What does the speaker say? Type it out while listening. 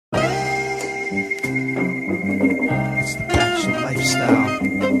It's the Bachelor lifestyle.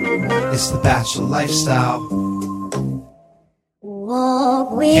 It's the Bachelor lifestyle.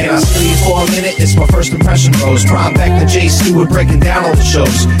 Can I steal you for a minute? It's my first impression rose. Prime back to Jay Stewart breaking down all the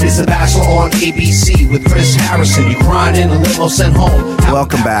shows. It's the Bachelor on ABC with Chris Harrison. You crying in a limo sent home.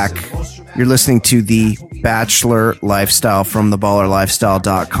 Welcome back. You're listening to the Bachelor Lifestyle from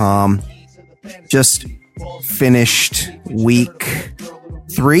theballerlifestyle.com. Just finished week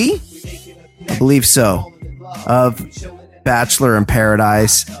 3, I believe so, of Bachelor in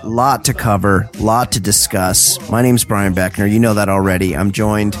Paradise. Lot to cover, lot to discuss. My name's Brian Beckner. You know that already. I'm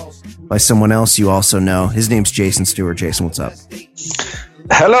joined by someone else you also know. His name's Jason Stewart. Jason, what's up?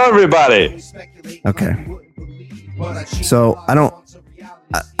 Hello, everybody. Okay. So I don't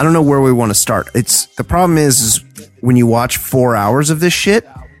know where we want to start. The problem is when you watch 4 hours of this shit,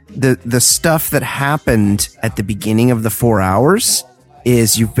 the stuff that happened at the beginning of the 4 hours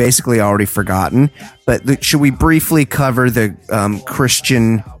is you've basically already forgotten. But should we briefly cover the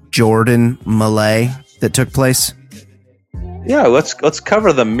Christian Jordan melee that took place? Yeah, let's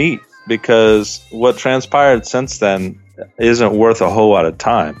cover the meat, because what transpired since then isn't worth a whole lot of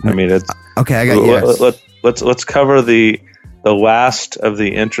time. I mean, it's okay. I got you. Let's cover the last of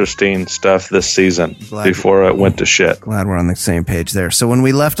the interesting stuff this season before it went to shit. Glad we're on the same page there. So when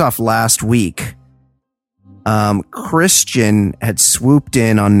we left off last week, Christian had swooped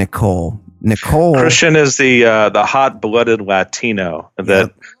in on Nicole. Christian is the hot-blooded Latino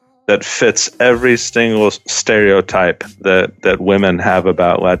that fits every single stereotype that women have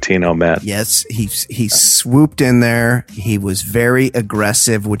about Latino men. Yes, he swooped in there. He was very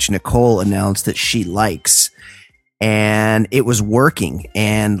aggressive, which Nicole announced that she likes. And it was working.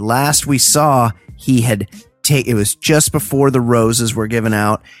 And last we saw, it was just before the roses were given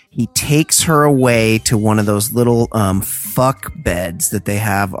out. He takes her away to one of those little fuck beds that they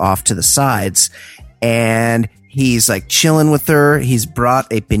have off to the sides. And he's like chilling with her. He's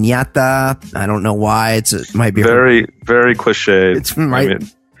brought a piñata. I don't know why. It might be very, very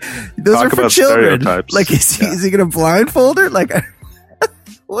cliched. Those are for children. Like, is he going to blindfold her? Like,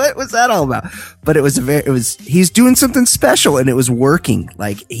 what was that all about? But he's doing something special, and it was working.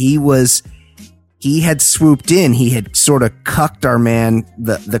 Like, he had swooped in. He had sort of cucked our man,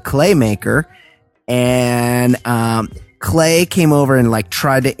 the Clay maker, and Clay came over and like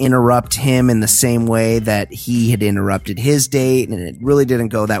tried to interrupt him in the same way that he had interrupted his date, and it really didn't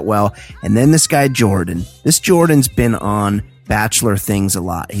go that well. And then this guy Jordan's been on Bachelor things a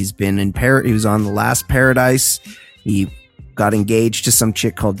lot. He's been he was on the last Paradise. He got engaged to some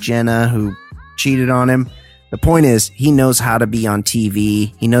chick called Jenna who cheated on him. The point is, he knows how to be on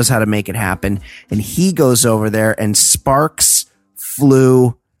TV. He knows how to make it happen. And he goes over there and sparks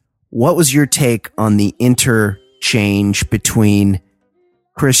flew. What was your take on the interchange between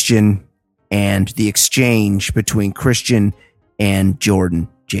Christian and the exchange between Christian and Jordan,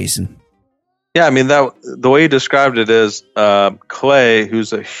 Jason? Yeah, I mean, the way you described it is Clay,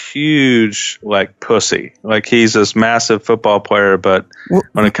 who's a huge like pussy. Like, he's this massive football player, but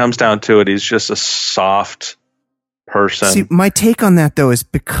when it comes down to it, he's just a soft person. See, my take on that though is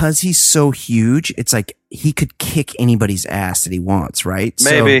because he's so huge, it's like he could kick anybody's ass that he wants, right?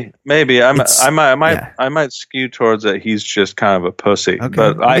 Maybe I might skew towards that. He's just kind of a pussy. Okay,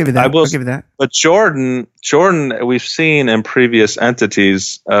 but I'll give you that. But Jordan, we've seen in previous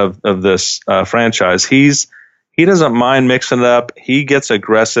entities of this franchise, he doesn't mind mixing it up. He gets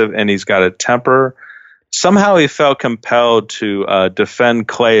aggressive and he's got a temper. Somehow he felt compelled to defend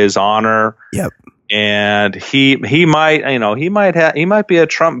Clay's honor. Yep. And he might be a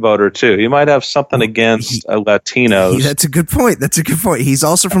Trump voter too. He might have something against Latinos. That's a good point. He's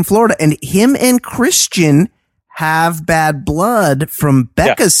also from Florida, and him and Christian have bad blood from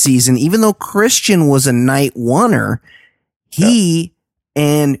Becca's season. Even though Christian was a night oneer, he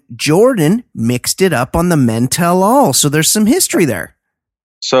and Jordan mixed it up on the Men Tell All. So there's some history there.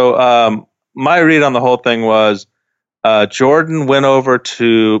 So my read on the whole thing was, Jordan went over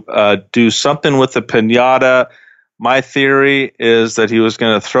to do something with the piñata. My theory is that he was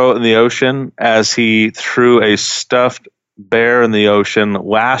going to throw it in the ocean, as he threw a stuffed bear in the ocean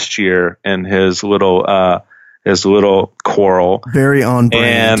last year in his little quarrel. Very on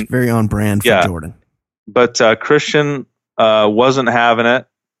brand. Very on brand for Jordan. But Christian wasn't having it.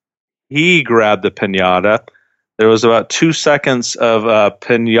 He grabbed the piñata. There was about 2 seconds of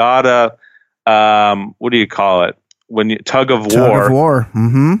piñata. What do you call it? When you tug of war.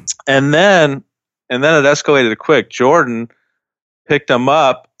 Mm-hmm. And then it escalated quick. Jordan picked him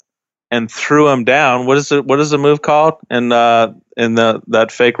up and threw him down. What is the move called in that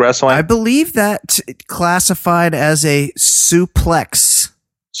fake wrestling? I believe that classified as a suplex.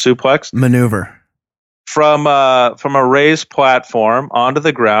 suplex maneuver from a raised platform onto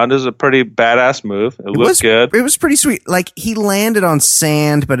the ground. Is a pretty badass move. It looked good. It was pretty sweet. Like, he landed on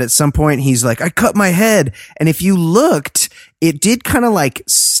sand, but at some point he's like, I cut my head. And if you looked, it did kind of like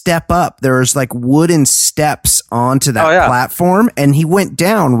step up. There was like wooden steps onto that platform, and he went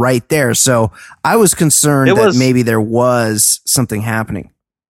down right there. So I was concerned that maybe there was something happening.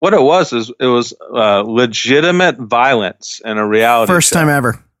 What it was legitimate violence in a reality show. First time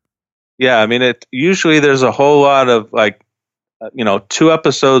ever. Yeah, I mean, usually there's a whole lot of 2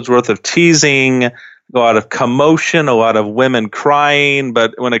 episodes worth of teasing, a lot of commotion, a lot of women crying,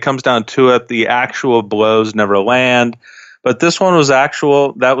 but when it comes down to it, the actual blows never land. But this one was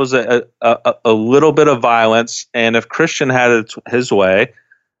actual. That was a little bit of violence, and if Christian had his way,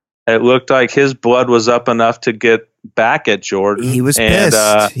 it looked like his blood was up enough to get back at Jordan. He was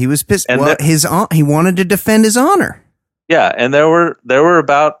pissed. He was pissed. And he wanted to defend his honor. Yeah, and there were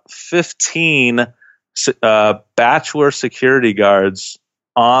about 15 Bachelor security guards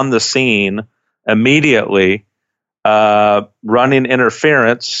on the scene immediately, running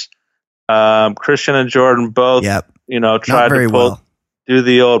interference. Christian and Jordan both, tried to do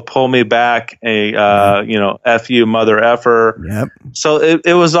the old pull me back, F you mother effer. Yep. So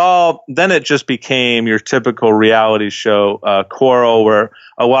it was all, then it just became your typical reality show quarrel where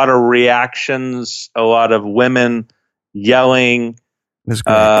a lot of reactions, a lot of women yelling.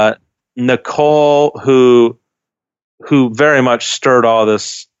 Nicole, who very much stirred all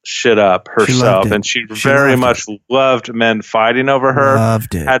this shit up herself, and she very much loved men fighting over her.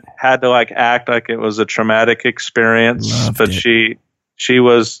 Loved it. Had to like act like it was a traumatic experience, she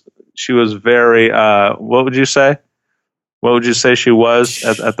was very. What would you say? What would you say she was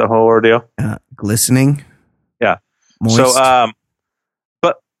at the whole ordeal? Glistening. Yeah. Moist. So,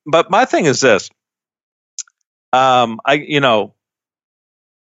 but my thing is this.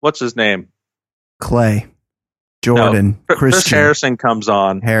 What's his name? Clay. Jordan. No, Christian. Chris Harrison comes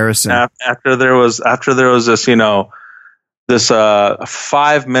on. After there was this, this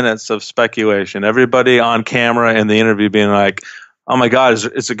 5 minutes of speculation. Everybody on camera in the interview being like, "Oh my God,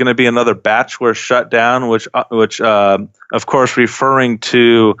 is it going to be another Bachelor shutdown?" Which of course, referring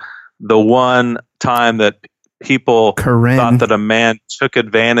to the one time that people thought that a man took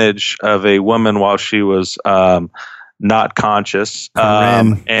advantage of a woman while she was not conscious,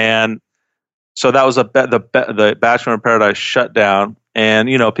 and so that was the Bachelor in Paradise shutdown, and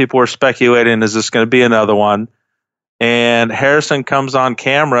people were speculating, is this going to be another one? And Harrison comes on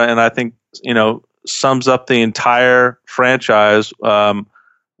camera, and I think sums up the entire franchise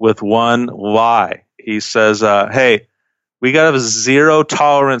with one lie. He says, "Hey, we got a zero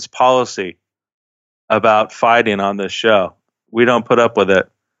tolerance policy about fighting on this show. We don't put up with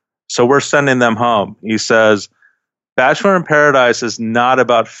it, so we're sending them home." He says, "Bachelor in Paradise is not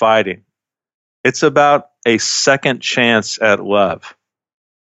about fighting. It's about a second chance at love."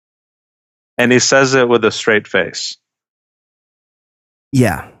 And he says it with a straight face.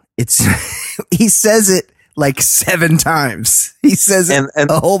 Yeah, he says it like 7 times. He says it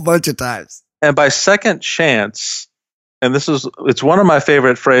a whole bunch of times. And by second chance, and it's one of my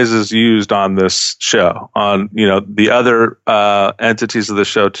favorite phrases used on this show, on the other entities of the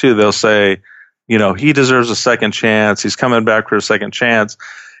show too. They'll say, he deserves a second chance. He's coming back for a second chance.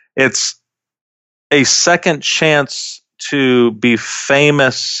 It's a second chance to be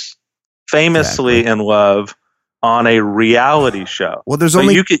famously in love on a reality show. Well, there's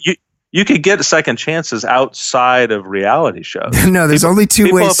only you could get second chances outside of reality shows. No, there's only 2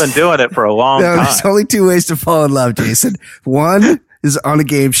 ways. People have been doing it for a long time. There's only 2 ways to fall in love, Jason. 1 is on a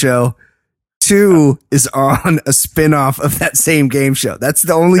game show. 2 is on a spin-off of that same game show. That's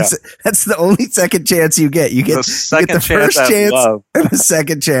the only second chance you get. You get the first chance and the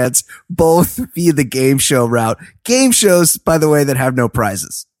second chance, both via the game show route. Game shows, by the way, that have no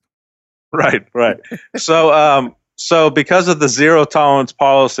prizes. Right. So because of the zero tolerance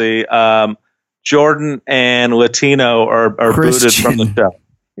policy, Jordan and Latino are booted from the show.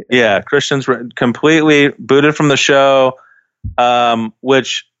 Yeah, Christian's completely booted from the show,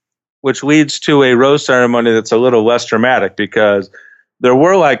 which leads to a rose ceremony that's a little less dramatic, because there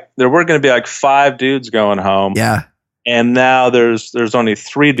were going to be like 5 dudes going home. Yeah. And now there's only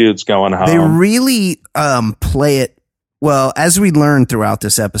 3 dudes going home. They really play it well, as we learned throughout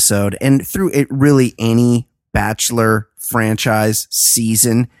this episode, and through it really any Bachelor franchise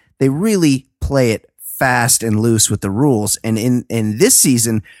season, they really play it fast and loose with the rules. And in this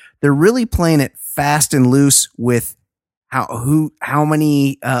season, they're really playing it fast and loose with how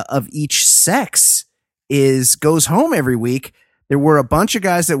many of each sex goes home every week. There were a bunch of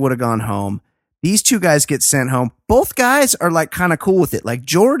guys that would have gone home. These two guys get sent home. Both guys are like kind of cool with it. Like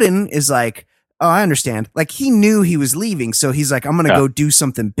Jordan is like, oh, I understand. Like he knew he was leaving. So he's like, I'm going to go do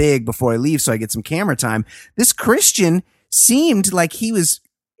something big before I leave so I get some camera time. This Christian seemed like he was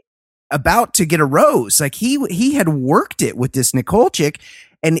about to get a rose. Like he had worked it with this Nicole chick,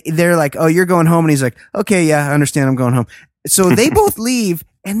 and they're like, oh, you're going home. And he's like, okay, yeah, I understand. I'm going home. So they both leave.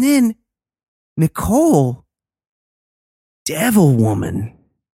 And then Nicole, devil woman,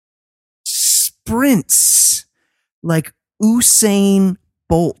 sprints like Usain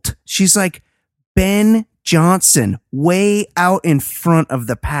Bolt. She's like Ben Johnson, way out in front of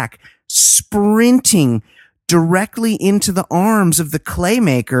the pack, sprinting directly into the arms of the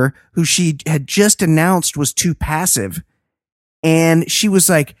Claymaker, who she had just announced was too passive. And she was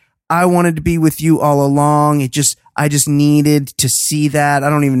like, I wanted to be with you all along. I just needed to see that. I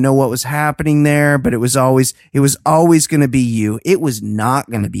don't even know what was happening there, but it was always going to be you. It was not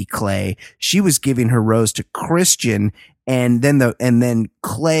going to be Clay. She was giving her rose to Christian, and then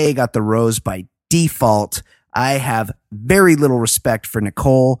Clay got the rose by default. I have very little respect for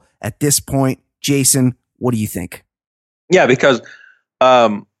Nicole at this point. Jason, what do you think? Yeah, because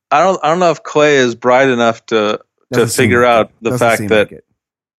I don't know if Clay is bright enough to figure out the fact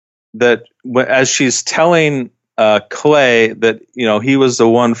that as she's telling Clay that he was the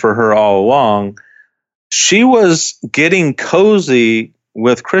one for her all along, she was getting cozy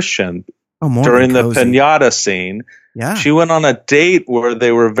with Christian during the piñata scene. Yeah, she went on a date where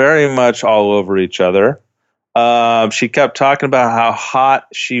they were very much all over each other. She kept talking about how hot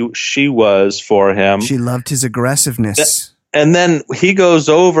she was for him. She loved his aggressiveness. And then he goes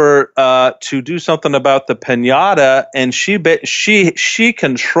over to do something about the piñata, and she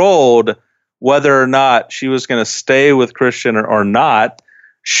controlled whether or not she was going to stay with Christian or not.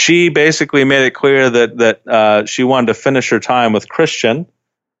 She basically made it clear that she wanted to finish her time with Christian,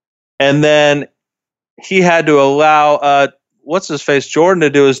 and then he had to allow what's his face Jordan to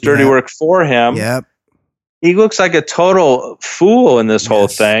do his dirty work for him. Yep. He looks like a total fool in this whole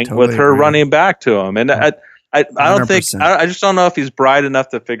thing, totally with her running back to him. And I don't think, I just don't know if he's bright enough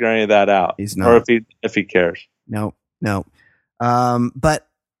to figure any of that out. He's not. Or if he cares. No. But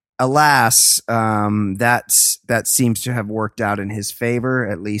alas, that seems to have worked out in his favor,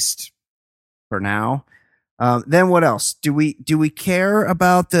 at least for now. Then what else? Do we care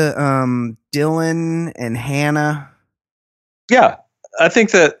about the Dylan and Hannah? Yeah. I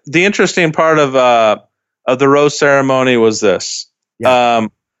think that the interesting part of the rose ceremony was this. Yeah.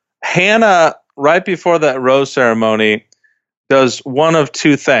 Hannah, right before that rose ceremony, does one of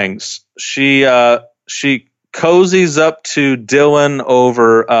two things. She cozies up to Dylan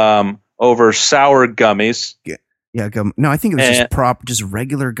over sour gummies. Yeah, no, I think it was just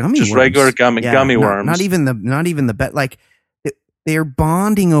regular gummy worms. Just regular gummy worms. Not even the bet. Like they're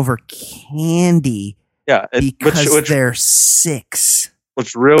bonding over candy. Yeah, because they're 6.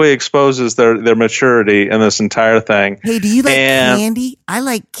 Which really exposes their maturity in this entire thing. Hey, do you like candy? I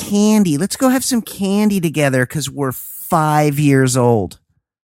like candy. Let's go have some candy together because we're 5 years old.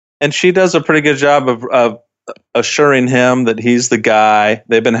 And she does a pretty good job of assuring him that he's the guy.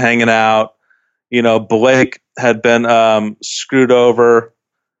 They've been hanging out. Blake had been screwed over.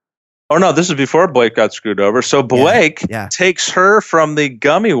 Oh, no, this is before Blake got screwed over. So Blake takes her from the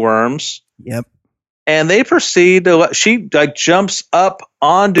gummy worms. Yep. And they proceed to, she jumps up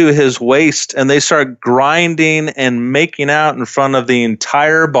onto his waist and they start grinding and making out in front of the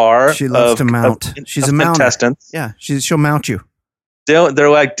entire bar. She loves to mount. She's a contestant. Yeah, she'll mount you.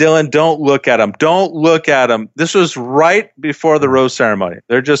 They're like, Dylan, don't look at him. Don't look at him. This was right before the rose ceremony.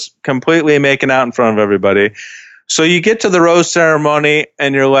 They're just completely making out in front of everybody. So you get to the rose ceremony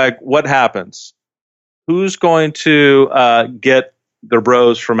and you're like, what happens? Who's going to get the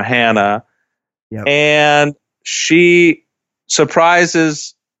rose from Hannah? Yep. And she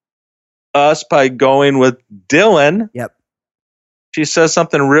surprises us by going with Dylan. Yep. She says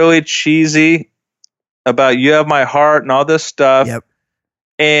something really cheesy about "you have my heart" and all this stuff. Yep.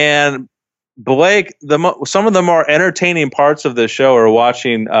 And Blake, some of the more entertaining parts of the show are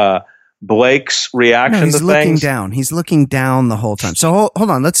watching Blake's reaction to things. He's looking down the whole time. So hold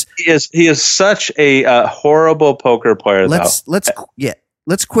on. He is such a horrible poker player.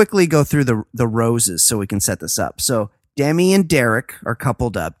 Let's quickly go through the roses so we can set this up. So Demi and Derek are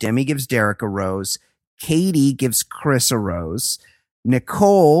coupled up. Demi gives Derek a rose. Katie gives Chris a rose.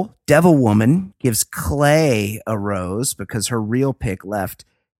 Nicole, Devil Woman, gives Clay a rose because her real pick left.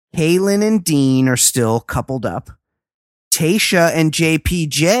 Kaylin and Dean are still coupled up. Tasha and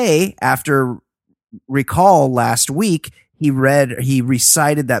JPJ, after recall last week, he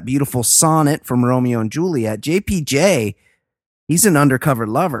recited that beautiful sonnet from Romeo and Juliet. JPJ, he's an undercover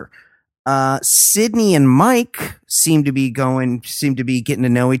lover. Sydney and Mike seem to be getting to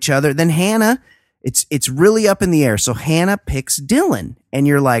know each other. Then Hannah, it's really up in the air. So Hannah picks Dylan, and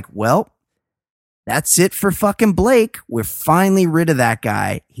you're like, well, that's it for fucking Blake. We're finally rid of that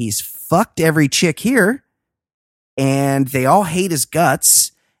guy. He's fucked every chick here, and they all hate his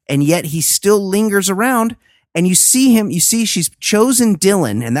guts, and yet he still lingers around. And you see she's chosen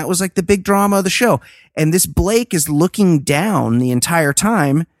Dylan, and that was like the big drama of the show. And this Blake is looking down the entire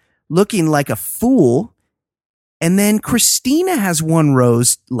time, looking like a fool. And then Christina has one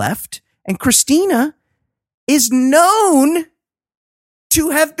rose left, and Christina is known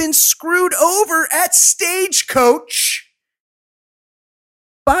to have been screwed over at Stagecoach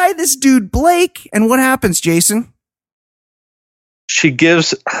by this dude Blake. And what happens, Jason? She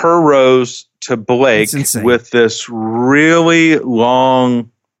gives her rose to Blake with this really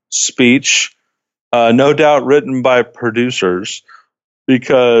long speech, no doubt written by producers,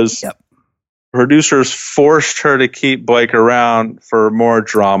 because producers forced her to keep Blake around for more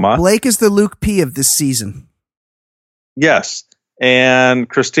drama. Blake is the Luke P of this season. Yes. And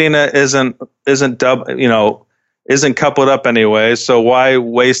Christina isn't coupled up anyway. So why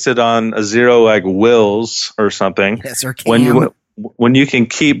waste it on a zero like Wills or something? Yes, or Cam. When you can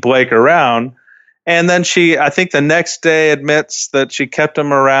keep Blake around. And then she, I think the next day, admits that she kept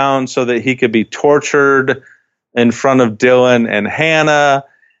him around so that he could be tortured in front of Dylan and Hannah.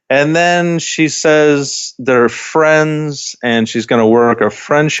 And then she says they're friends and she's going to work a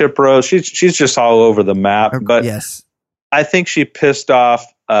friendship rose. She's just all over the map. But yes, I think she pissed off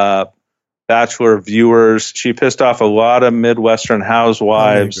Bachelor viewers. She pissed off a lot of Midwestern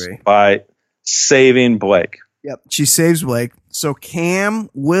housewives by saving Blake. Yep, she saves Blake. So Cam,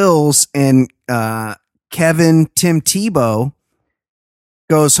 Wills, and Kevin, Tim Tebow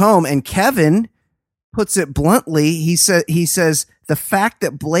goes home, and Kevin puts it bluntly. He says the fact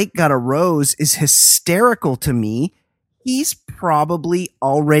that Blake got a rose is hysterical to me. He's probably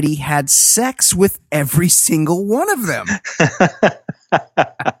already had sex with every single one of them.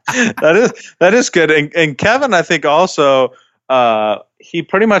 that is good. And Kevin, I think also he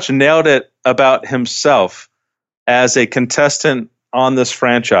pretty much nailed it about himself as a contestant on this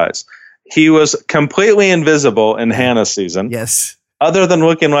franchise. He was completely invisible in Hannah's season. Yes. Other than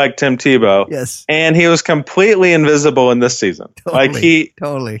looking like Tim Tebow. Yes. And he was completely invisible in this season.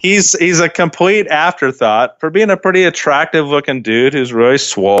 Totally. He's a complete afterthought for being a pretty attractive looking dude who's really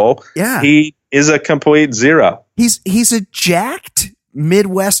swole. Yeah. He is a complete zero. He's a jacked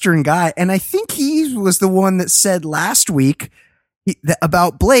Midwestern guy. And I think he was the one that said last week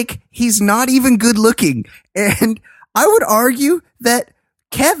about Blake, he's not even good looking. And I would argue that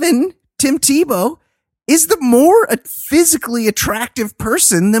Kevin, Tim Tebow, is the more physically attractive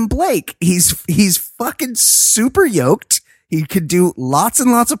person than Blake. He's fucking super yoked. He could do lots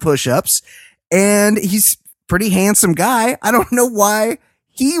and lots of push-ups, and he's pretty handsome guy. I don't know why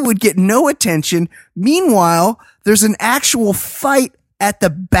he would get no attention. Meanwhile, there's an actual fight at the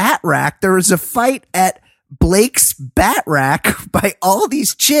Bat Rack. There was a fight at Blake's Bat Rack by all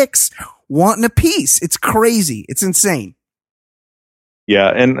these chicks wanting a piece. It's crazy. It's insane. Yeah,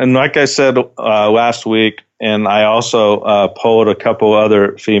 and like I said last week, and I also polled a couple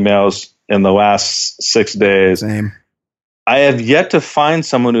other females in the last 6 days. Same. I have yet to find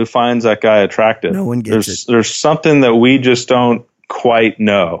someone who finds that guy attractive. No one gets it. There's something that we just don't quite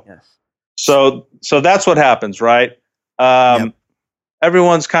know. Yes. So that's what happens, right? Yep.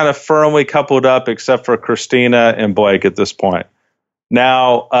 Everyone's kind of firmly coupled up except for Christina and Blake at this point.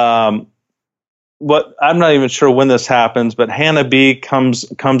 Now, I'm not even sure when this happens, but Hannah B comes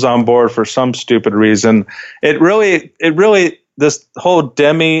on board for some stupid reason. It really this whole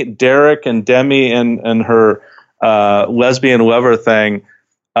Derek and Demi and her lesbian lover thing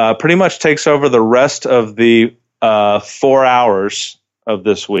pretty much takes over the rest of the 4 hours of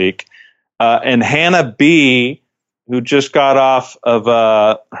this week. And Hannah B, who just got off of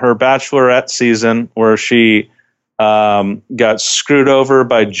her Bachelorette season where she got screwed over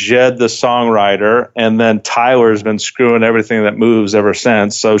by Jed, the songwriter, and then Tyler's been screwing everything that moves ever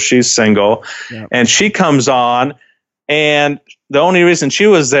since. So she's single. Yep. And she comes on, and the only reason she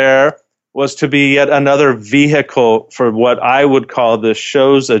was there was to be yet another vehicle for what I would call the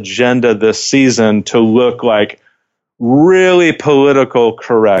show's agenda this season to look like really political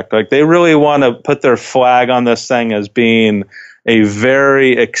correct. Like they really want to put their flag on this thing as being a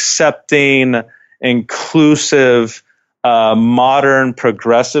very accepting, inclusive, modern,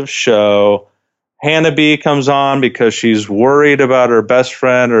 progressive show. Hannah B comes on because she's worried about her best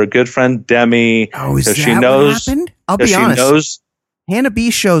friend or a good friend Demi. Oh, is that what happened? I'll be honest. Hannah B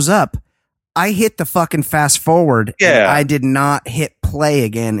shows up. I hit the fucking fast forward. Yeah. I did not hit play. play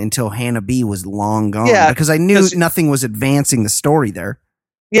again until Hannah B was long gone. Yeah, because I knew nothing was advancing the story there.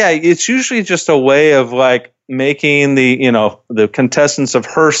 Yeah, it's usually just a way of like making the contestants of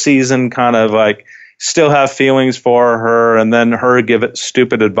her season kind of like still have feelings for her, and then her give it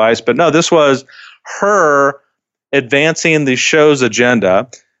stupid advice. But no, this was her advancing the show's agenda,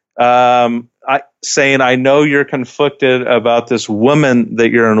 saying, I know you're conflicted about this woman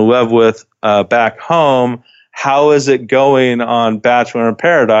that you're in love with back home. How is it going on Bachelor in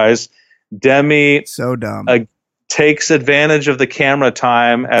Paradise? Demi, so dumb, takes advantage of the camera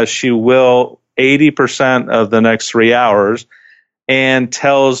time, as she will 80% of the next 3 hours, and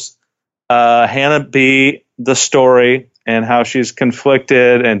tells Hannah B the story and how she's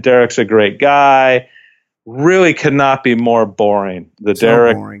conflicted and Derek's a great guy. Really could not be more boring. The so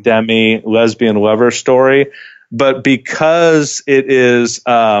Derek boring. Demi lesbian lover story. But because it is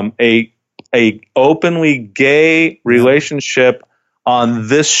a openly gay relationship on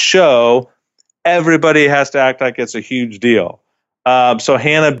this show, everybody has to act like it's a huge deal. So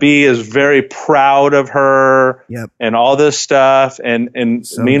Hannah B is very proud of her and all this stuff. And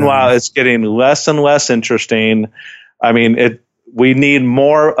so meanwhile, it's getting less and less interesting. I mean, we need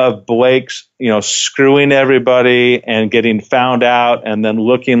more of Blake's, screwing everybody and getting found out and then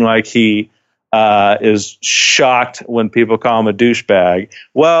looking like he is shocked when people call him a douchebag.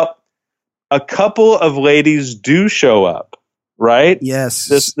 Well, a couple of ladies do show up. Right? Yes.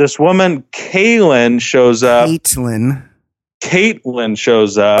 This woman, Caitlin, shows up. Caitlin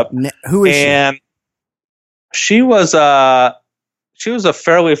shows up. Who is she? And she was a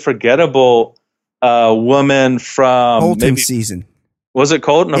fairly forgettable woman from Colton's season. Was it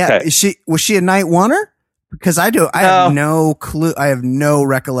Colton? Yeah. Okay. Was she a night oneer? Because I have no clue. I have no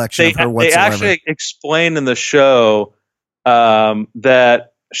recollection of her whatsoever. They actually explained in the show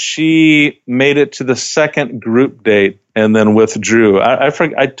that she made it to the second group date and then withdrew. I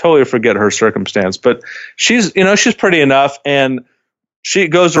totally forget her circumstance, but she's pretty enough, and she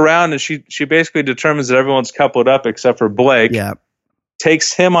goes around and she basically determines that everyone's coupled up except for Blake. Yeah,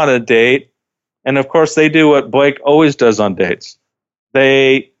 takes him on a date, and of course they do what Blake always does on dates.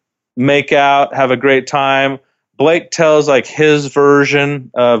 They make out, have a great time. Blake tells like his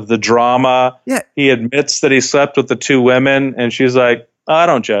version of the drama. Yeah, he admits that he slept with the two women, and she's like, oh, I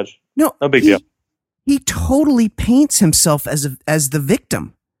don't judge. No big deal. He totally paints himself as the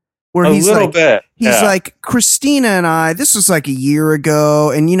victim. Where he's a little bit. He's like, Christina and I, this was like a year ago,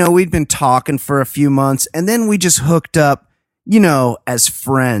 and we'd been talking for a few months, and then we just hooked up, as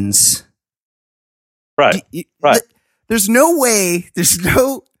friends. Right. Right. There's no way, that's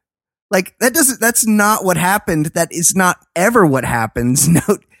not what happened. That is not ever what happens. No,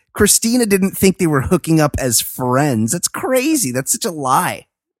 Christina didn't think they were hooking up as friends. That's crazy. That's such a lie.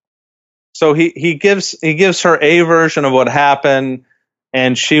 So he gives her a version of what happened,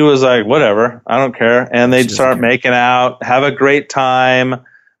 and she was like, whatever, I don't care. And they start making out, have a great time.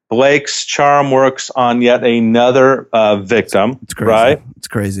 Blake's charm works on yet another victim. It's crazy. Right? It's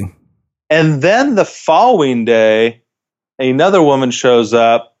crazy. And then the following day, another woman shows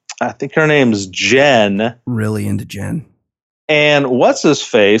up. I think her name's Jen. Really into Jen. And what's his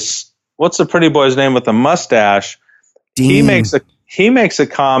face? What's the pretty boy's name with the mustache? Dean. He makes a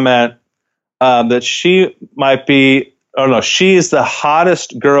comment that she might be. Oh no, she is the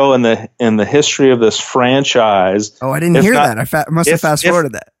hottest girl in the history of this franchise. Oh, I didn't hear that. I must have fast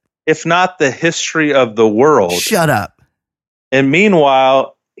forwarded that. If not the history of the world. Shut up. And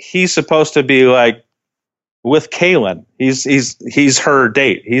meanwhile, he's supposed to be like with Kaylin. He's her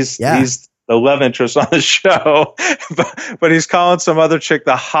date. He's the love interest on the show, but he's calling some other chick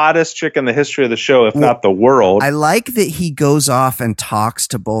the hottest chick in the history of the show, if not the world. I like that he goes off and talks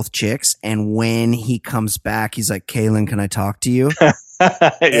to both chicks, and when he comes back, he's like, Kaylin, can I talk to you?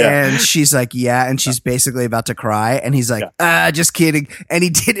 And she's like, yeah, and she's basically about to cry, and he's like, just kidding. And he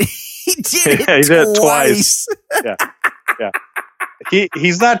did it. He did it twice. Yeah.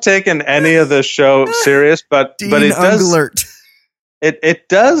 He's not taking any of the show serious, but it does alert. It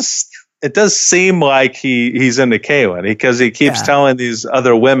does seem like he's into Kaylin because he keeps telling these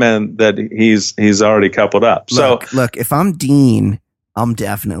other women that he's already coupled up. Look, if I'm Dean, I'm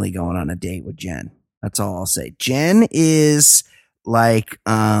definitely going on a date with Jen. That's all I'll say. Jen is like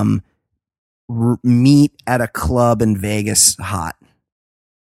meet at a club in Vegas hot.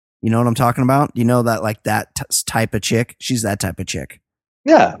 You know what I'm talking about? You know that like that type of chick? She's that type of chick.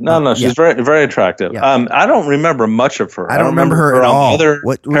 Yeah, no, she's very, very attractive. Yeah. I don't remember much of her. I don't remember her at all. Other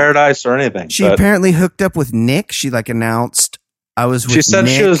Paradise or anything. She apparently hooked up with Nick. She like announced I was with Nick. She said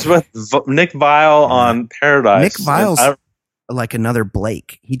she was with Nick Viall on Paradise. Nick Viall's like another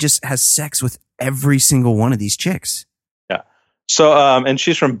Blake. He just has sex with every single one of these chicks. Yeah. So, and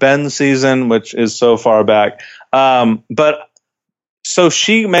she's from Ben's season, which is so far back. But so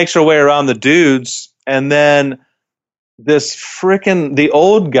she makes her way around the dudes, and then the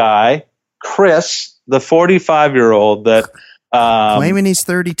old guy, Chris, the 45-year-old that claiming he's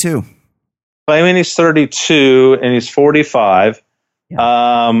 32. Claiming he's 32 and he's 45.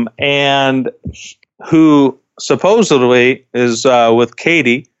 Yeah. And who supposedly is with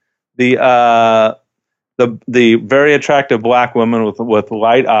Katie, the very attractive black woman with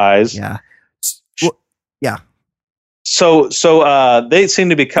light eyes. Yeah. Well, yeah. So they seem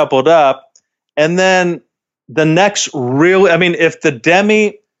to be coupled up, and then the next if the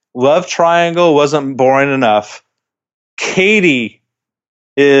Demi love triangle wasn't boring enough, Katie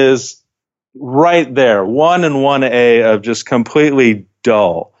is right there, 1 and 1A of just completely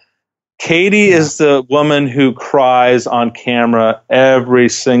dull. Katie is the woman who cries on camera every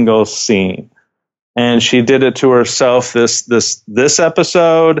single scene. And she did it to herself this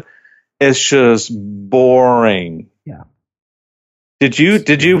episode. It's just boring. Yeah. Did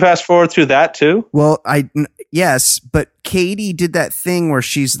you fast forward through that too? Well, yes, but Katie did that thing where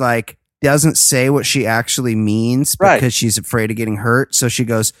she's like, doesn't say what she actually means because she's afraid of getting hurt. So she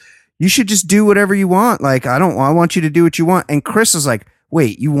goes, you should just do whatever you want. Like, I want you to do what you want. And Chris is like,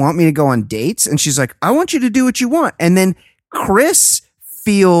 wait, you want me to go on dates? And she's like, I want you to do what you want. And then Chris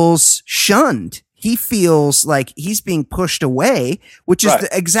feels shunned. He feels like he's being pushed away, which is the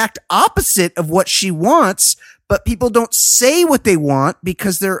exact opposite of what she wants. But people don't say what they want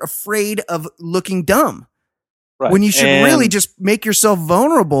because they're afraid of looking dumb. Right. When you should really just make yourself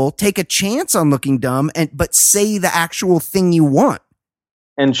vulnerable, take a chance on looking dumb, but say the actual thing you want.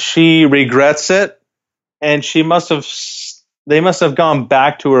 And she regrets it, and they must have gone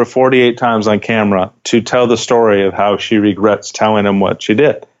back to her 48 times on camera to tell the story of how she regrets telling him what she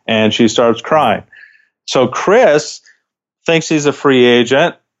did. And she starts crying. So Chris thinks he's a free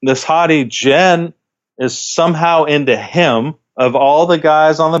agent. This hottie Jen is somehow into him of all the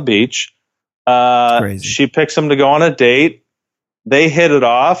guys on the beach. She picks him to go on a date. They hit it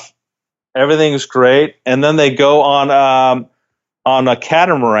off. Everything's great. And then they go on a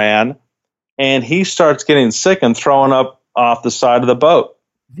catamaran, and he starts getting sick and throwing up off the side of the boat.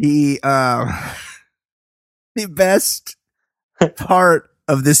 The best part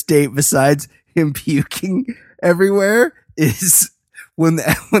of this date, besides him puking everywhere, is when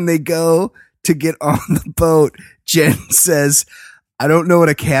they go to get on the boat, Jen says, I don't know what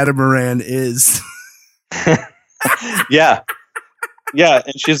a catamaran is. Yeah.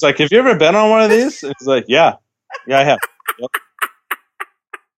 And she's like, have you ever been on one of these? And he's like, yeah, I have. Yep.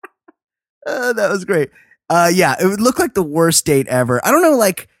 That was great. It would look like the worst date ever. I don't know,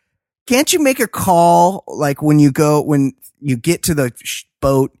 like, can't you make a call, like, when you get to the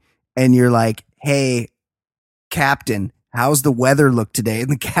boat and you're like, hey, captain, how's the weather look today?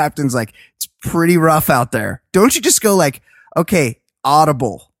 And the captain's like, it's pretty rough out there. Don't you just go like, okay,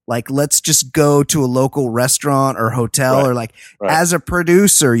 audible, like, let's just go to a local restaurant or hotel, or like, as a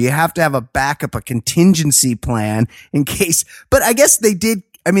producer, you have to have a backup, a contingency plan in case. But I guess they did.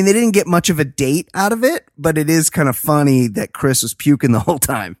 I mean, they didn't get much of a date out of it, but it is kind of funny that Chris was puking the whole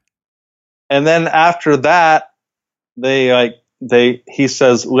time. And then after that, he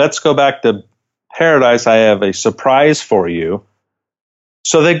says, let's go back to Paradise. I have a surprise for you.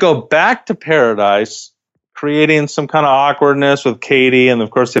 So they go back to Paradise, creating some kind of awkwardness with Katie. And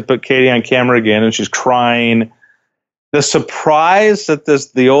of course, they put Katie on camera again, and she's crying. The surprise that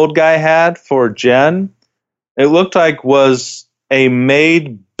the old guy had for Jen, it looked like was a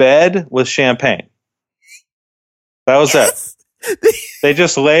made bed with champagne. That was it. They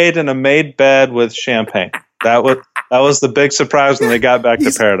just laid in a made bed with champagne. That was the big surprise when they got back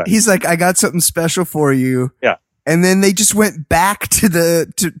to Paradise. He's like, I got something special for you. Yeah. And then they just went back to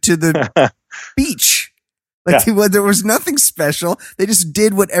the beach. Like, there was nothing special. They just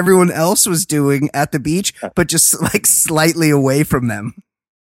did what everyone else was doing at the beach, but just like slightly away from them.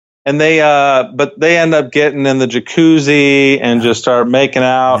 And they end up getting in the jacuzzi and just start making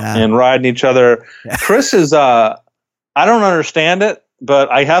out and riding each other. Yeah. Chris is, I don't understand it,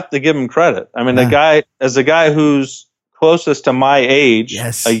 but I have to give him credit. I mean, the guy who's closest to my age,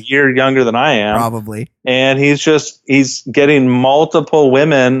 a year younger than I am, probably, and he's getting multiple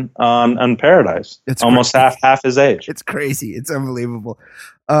women on Paradise. It's almost half his age. It's crazy. It's unbelievable.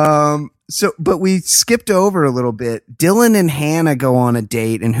 But we skipped over a little bit. Dylan and Hannah go on a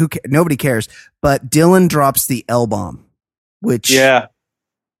date, and nobody cares. But Dylan drops the L-bomb, which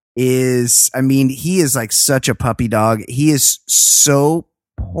is, I mean, he is like such a puppy dog. He is so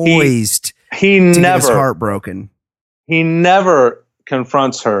poised. He to never get his heart broken. He never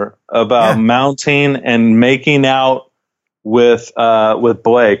confronts her about mounting and making out with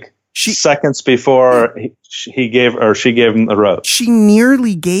Blake seconds before she gave him the rose. She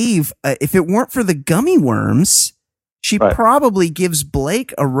nearly gave, if it weren't for the gummy worms, she probably gives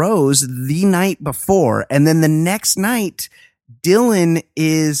Blake a rose the night before. And then the next night, Dylan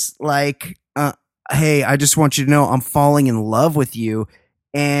is like, hey, I just want you to know I'm falling in love with you.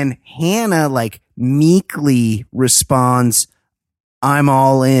 And Hannah like meekly responds, I'm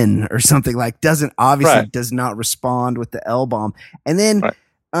all in, or something, like does not respond with the L-bomb. And then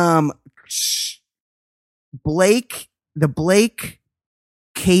Blake,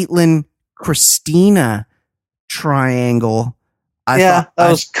 Caitlin, Christina triangle. That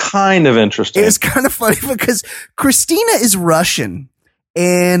was kind of interesting. It was kind of funny because Christina is Russian.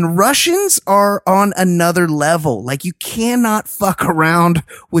 And Russians are on another level. Like, you cannot fuck around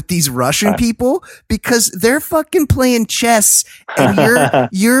with these Russian people because they're fucking playing chess, and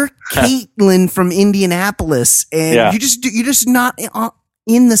you're Caitlin from Indianapolis, and you're just not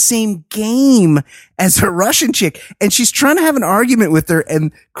in the same game as a Russian chick. And she's trying to have an argument with her,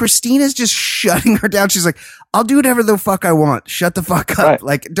 and Christina's just shutting her down. She's like, I'll do whatever the fuck I want. Shut the fuck up. Right.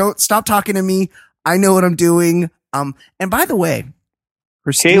 Like, don't stop talking to me. I know what I'm doing. And by the way,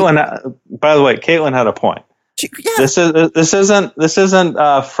 Caitlin had a point. This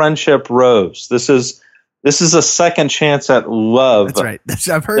isn't friendship rose. This is a second chance at love. That's right.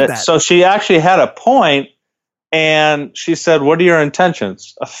 I've heard that. So she actually had a point, and she said, "What are your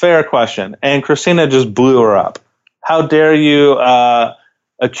intentions?" A fair question, and Christina just blew her up. How dare you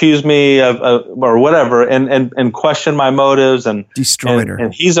accuse me of or whatever, and question my motives, and destroyed her.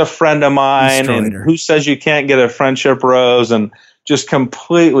 And he's a friend of mine, and who says you can't get a friendship rose, and just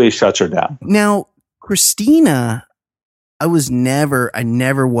completely shuts her down. Now, Christina, I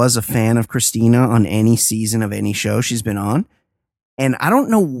never was a fan of Christina on any season of any show she's been on. And I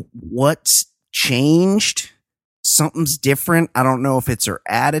don't know what's changed. Something's different. I don't know if it's her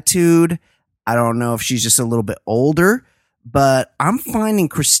attitude. I don't know if she's just a little bit older, but I'm finding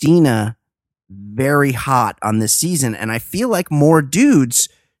Christina very hot on this season. And I feel like more dudes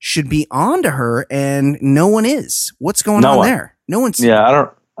should be on to her, and no one is. What's going on there? No one's.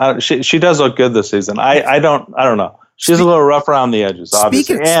 Yeah, she does look good this season. I don't know. She's a little rough around the edges,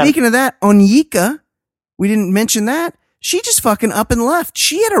 obviously. Speaking of that, Onyeka, we didn't mention that. She just fucking up and left.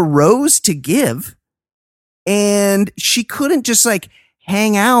 She had a rose to give, and she couldn't just like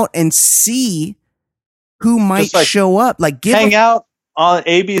hang out and see who might show up. Like hang out on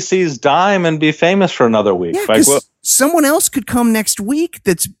ABC's dime and be famous for another week. Yeah, like someone else could come next week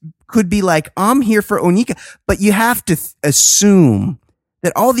could be like, I'm here for Onyeka. But you have to assume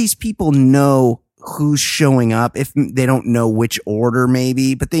that all these people know who's showing up, if they don't know which order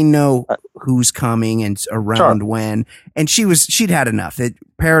maybe, but they know who's coming and around when. And she'd had enough.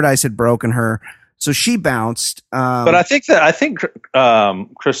 Paradise had broken her, so she bounced. But I think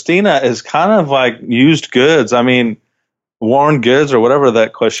Christina is kind of like used goods. I mean, worn goods, or whatever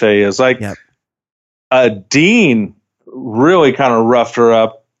that cliche is. Like, Dean really kind of roughed her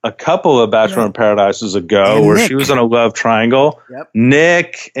up a couple of Bachelor in Paradises ago, and where Nick. She was in a love triangle.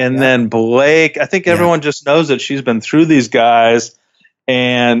 Nick, and then Blake. I think everyone just knows that she's been through these guys,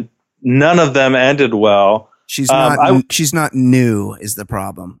 and none of them ended well. She's not new is the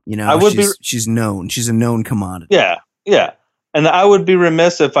problem. You know, she's known. She's a known commodity. Yeah. And I would be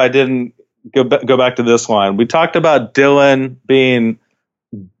remiss if I didn't go back to this line. We talked about Dylan being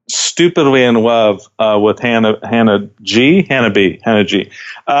stupidly in love with Hannah G.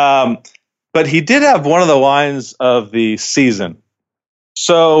 But he did have one of the lines of the season.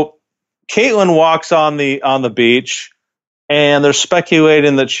 So Caitlin walks on the beach, and they're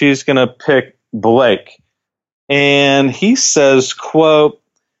speculating that she's going to pick Blake. And he says, quote,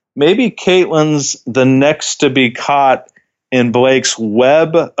 maybe Caitlin's the next to be caught in Blake's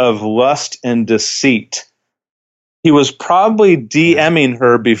web of lust and deceit. He was probably DMing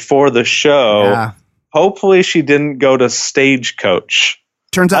her before the show. Yeah. Hopefully she didn't go to Stagecoach.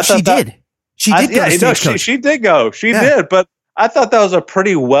 Turns out she did. She did go to Stagecoach. She did go. She did. But I thought that was a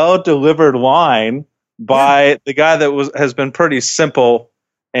pretty well-delivered line by the guy that has been pretty simple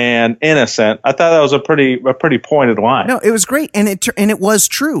and innocent. I thought that was a pretty pointed line. No, it was great, and it was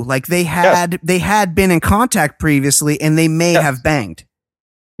true. Like they had been in contact previously, and they may have banged.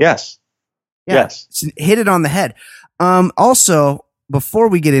 Yes. Yeah. Yes. Hit it on the head. Also, before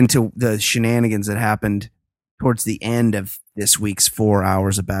we get into the shenanigans that happened towards the end of this week's 4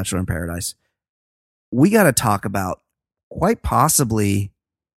 hours of Bachelor in Paradise, we got to talk about quite possibly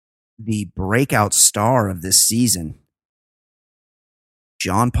the breakout star of this season,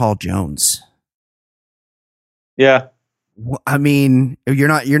 John Paul Jones. Yeah. I mean, you're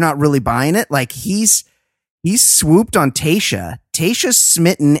not really buying it. Like he's He's swooped on Tayshia. Tayshia's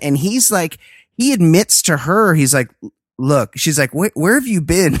smitten, and he's like, he admits to her, he's like, look, she's like, where have you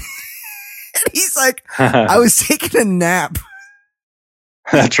been? And he's like, I was taking a nap.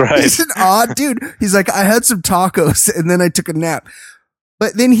 That's right. He's an odd dude. He's like, I had some tacos and then I took a nap.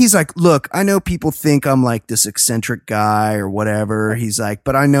 But then he's like, look, I know people think I'm like this eccentric guy or whatever. He's like,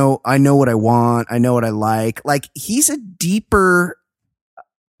 but I know what I want. I know what I like. Like, he's a deeper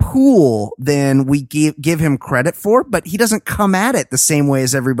pool than we give him credit for, but he doesn't come at it the same way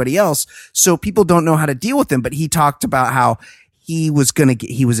as everybody else. So people don't know how to deal with him. But he talked about how he was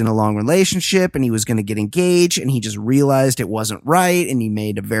in a long relationship and he was going to get engaged, and he just realized it wasn't right. And he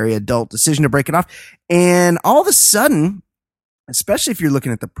made a very adult decision to break it off. And all of a sudden, especially if you're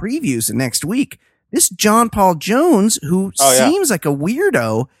looking at the previews of next week, this John Paul Jones, who seems like a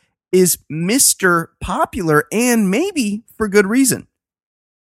weirdo, is Mr. Popular, and maybe for good reason.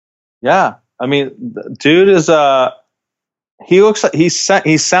 Yeah. I mean, dude is, he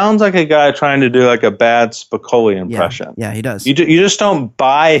sounds like a guy trying to do like a bad Spicoli impression. Yeah, he does. You just don't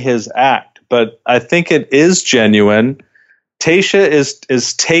buy his act, but I think it is genuine. Tayshia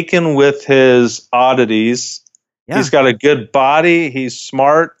is taken with his oddities. Yeah. He's got a good body. He's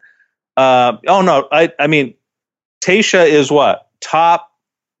smart. I mean, Tayshia is what? Top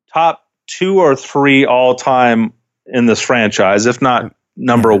 2 or 3 all time in this franchise, if not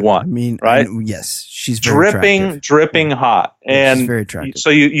number 1. I mean, right? Yes, she's very dripping hot, and she's very attractive. So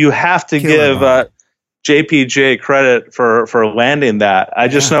you have to give JPJ credit for landing that. I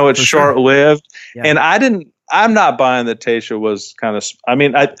just know it's short lived, and I'm not buying that Tayshia was kind of. I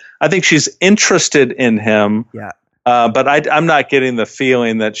mean, I think she's interested in him. Yeah. But I'm not getting the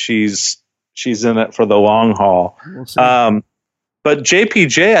feeling that she's in it for the long haul. We'll see. But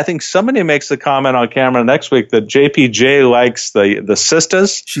JPJ, I think somebody makes the comment on camera next week that JPJ likes the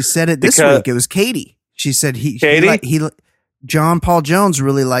sisters. She said it this week. It was Katie. She said John Paul Jones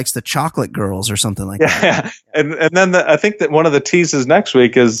really likes the chocolate girls or something like that. Yeah. And then I think that one of the teases next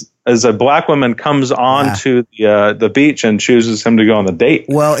week is a black woman comes on to the beach and chooses him to go on the date.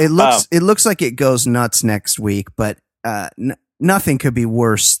 Well, it looks like it goes nuts next week, but nothing could be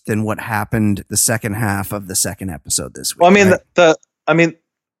worse than what happened the second half of the second episode this week. Well, I mean,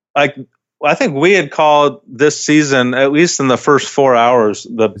 I think we had called this season, at least in the first 4 hours,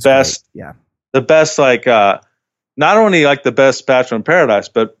 the best. Great. Yeah. The best, not only like the best Bachelor in Paradise,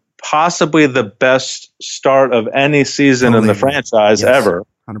 but possibly the best start of any season in the franchise ever.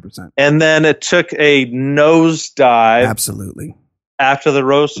 100%. And then it took a nosedive. Absolutely. After the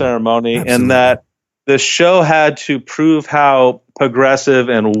rose ceremony, and that the show had to prove how progressive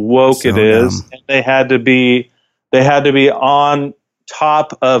and woke it is. And they had to be on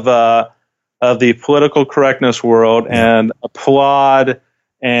top of the political correctness world and applaud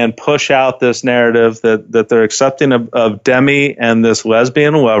and push out this narrative that they're accepting of Demi and this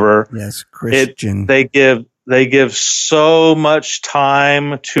lesbian lover. Yes, Christian. They give so much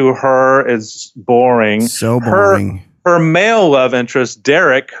time to her. It's boring. So boring. Her male love interest,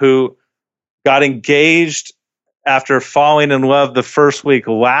 Derek, who got engaged after falling in love the first week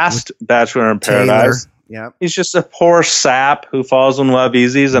last Bachelor in Paradise. Yeah, he's just a poor sap who falls in love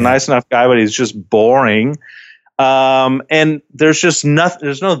easy. He's a nice enough guy, but he's just boring. And there's just nothing.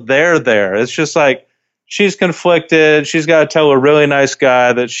 There's no there. It's just like she's conflicted. She's got to tell a really nice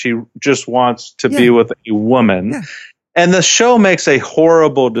guy that she just wants to be with a woman. Yeah. And the show makes a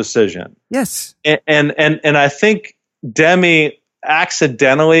horrible decision. Yes. And I think Demi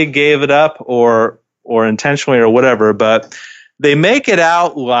accidentally gave it up or intentionally or whatever, but they make it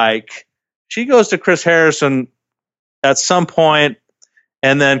out like she goes to Chris Harrison at some point,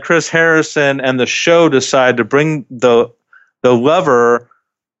 and then Chris Harrison and the show decide to bring the lover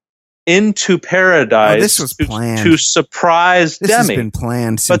into paradise. This was planned to surprise Demi. This has been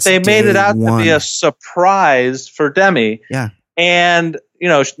planned since but they made it out to be a surprise for Demi. Yeah, and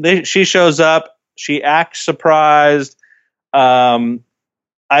she shows up. She acts surprised. I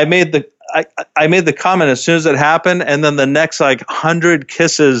made the comment as soon as it happened, and then the next 100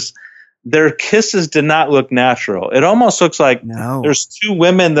 kisses, their kisses did not look natural. It almost looks like there's 2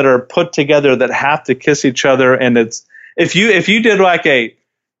 women that are put together that have to kiss each other, and it's if you did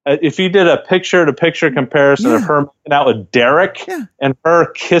a picture to picture comparison of her making out with Derek and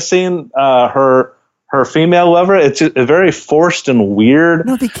her kissing her female lover, it's just very forced and weird.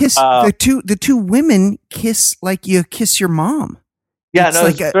 No, they kiss the two women kiss like you kiss your mom. Yeah,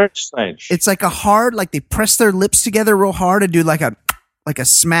 it's very strange. It's like a hard, they press their lips together real hard and do like a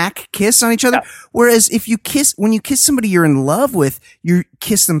smack kiss on each other. Yeah. Whereas when you kiss somebody you're in love with, you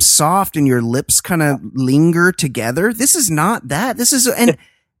kiss them soft and your lips kind of linger together. This is not that. This is, and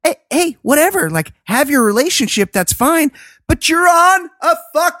hey, whatever. Like, have your relationship. That's fine. But you're on a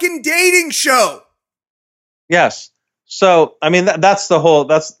fucking dating show. Yes. So, I mean, that's the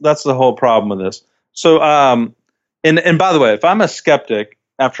whole problem with this. So, and by the way, if I'm a skeptic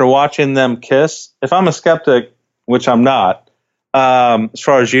after watching them kiss, if I'm a skeptic, which I'm not, as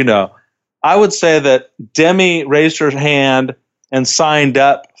far as you know, I would say that Demi raised her hand and signed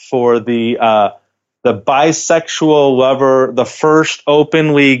up for the bisexual lover, the first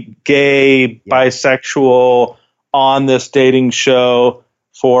openly gay bisexual on this dating show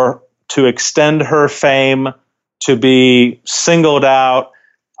to extend her fame, to be singled out.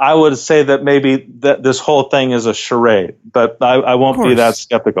 I would say that maybe that this whole thing is a charade, but I won't be that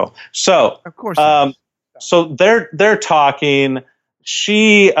skeptical. So, of course, so they're talking.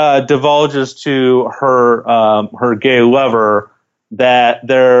 She divulges to her gay lover that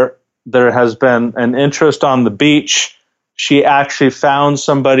there has been an interest on the beach. She actually found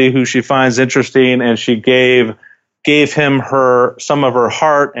somebody who she finds interesting, and she gave him some of her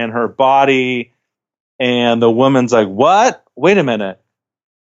heart and her body. And the woman's like, "What? Wait a minute.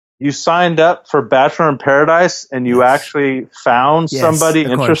 You signed up for Bachelor in Paradise and you actually found somebody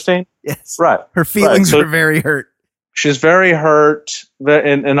interesting?" Yes. Right. Her feelings were very hurt. She's very hurt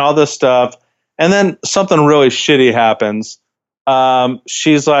and all this stuff. And then something really shitty happens.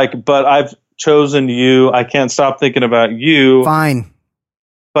 She's like, "But I've chosen you. I can't stop thinking about you." Fine.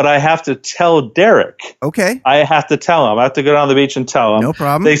 But I have to tell Derek. Okay. I have to tell him. I have to go down to the beach and tell him. No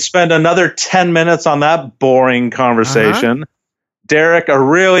problem. They spend another 10 minutes on that boring conversation. Derek, a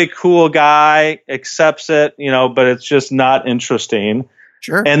really cool guy, accepts it, but it's just not interesting.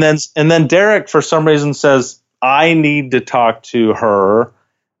 Sure. And then Derek, for some reason, says, "I need to talk to her."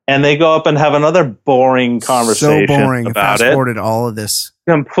 And they go up and have another boring conversation. So boring. About fast forwarded all of this.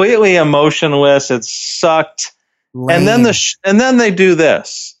 Completely emotionless. It sucked. Lame. And then they do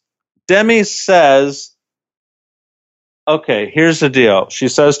this. Demi says, "Okay, here's the deal." She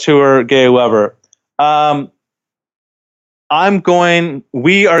says to her gay lover, we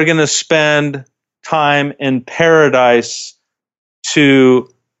are going to spend time in paradise to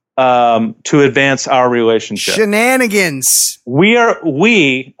advance our relationship. Shenanigans. We are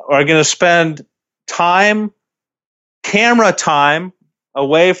going to spend camera time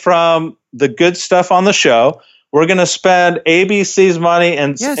away from the good stuff on the show. We're going to spend ABC's money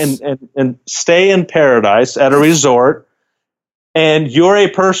and stay in paradise at a resort. And you're a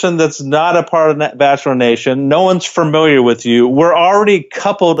person that's not a part of Bachelor Nation. No one's familiar with you. We're already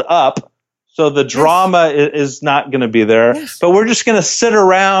coupled up, so the drama is not going to be there. Yes. But we're just going to sit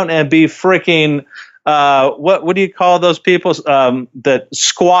around and be freaking what do you call those people? That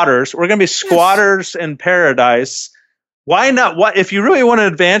squatters. We're going to be squatters in paradise. Why not? What if you really want to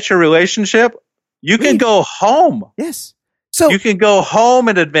advance your relationship? You can go home. Yes. So you can go home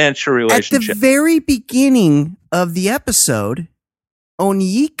and advance your relationship. At the very beginning of the episode,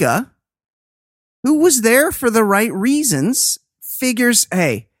 Onyeka, who was there for the right reasons, figures,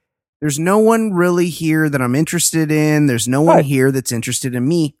 hey, there's no one really here that I'm interested in. There's no one here that's interested in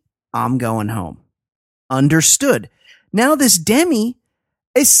me. I'm going home. Understood. Now this Demi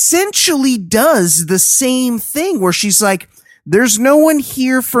essentially does the same thing where she's like, there's no one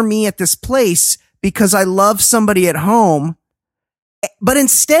here for me at this place because I love somebody at home. But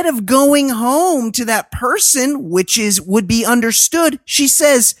instead of going home to that person, which would be understood, she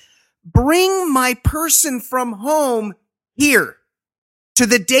says, bring my person from home here to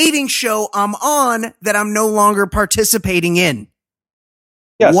the dating show I'm on that I'm no longer participating in.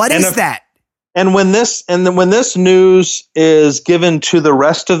 Yes. What is that? And when this news is given to the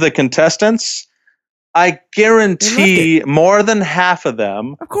rest of the contestants, I guarantee more than half of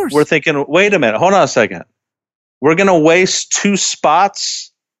them were thinking, wait a minute, hold on a second. We're going to waste 2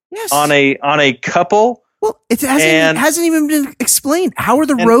 spots on a couple. Well, it hasn't even been explained. How are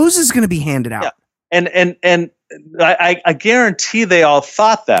the roses going to be handed out? Yeah. And I guarantee they all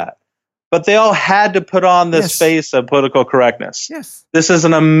thought that, but they all had to put on this face of political correctness. Yes. This is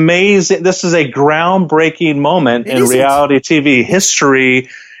a groundbreaking moment in reality TV history.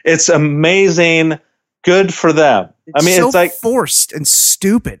 It's amazing. Good for them. It's like forced and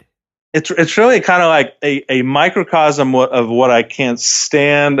stupid. It's really kind of like a microcosm of what I can't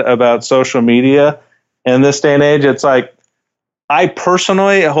stand about social media in this day and age. It's like I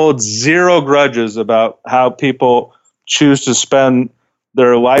personally hold zero grudges about how people choose to spend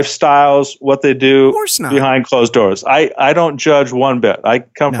their lifestyles, what they do behind closed doors. I don't judge one bit. I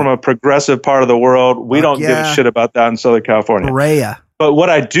come from a progressive part of the world. We don't give a shit about that in Southern California. Brea. But what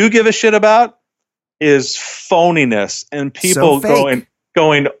I do give a shit about is phoniness and people going,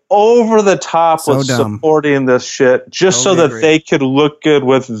 going over the top with supporting this shit just so that they could look good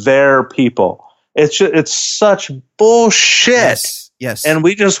with their people. It's such bullshit. Yes. And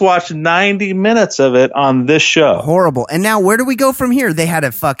we just watched 90 minutes of it on this show. Horrible. And now where do we go from here? They had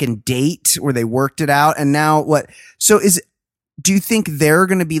a fucking date where they worked it out. And now what? So do you think they're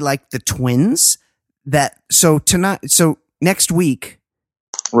going to be like the twins so next week,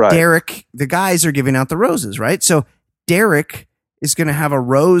 right? Derek, the guys are giving out the roses, right? So Derek is going to have a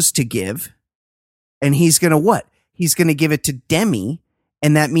rose to give, and he's going to what? He's going to give it to Demi.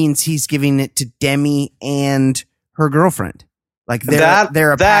 And that means he's giving it to Demi and her girlfriend. Like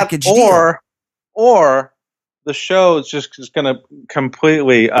they're a package deal. Or the show is just going to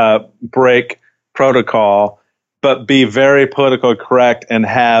completely break protocol, but be very politically correct and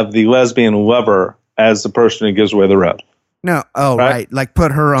have the lesbian lover as the person who gives away the rose. No. Oh, right. Like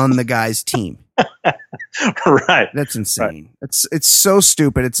put her on the guy's team. Right. That's insane. Right. It's so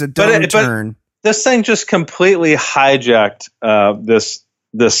stupid. It's a dumb turn. But this thing just completely hijacked this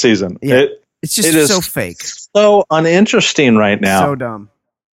season. Yeah. It's just so fake. So uninteresting right now. So dumb.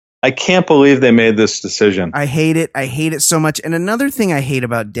 I can't believe they made this decision. I hate it. I hate it so much. And another thing I hate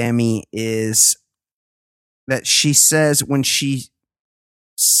about Demi is that she says when she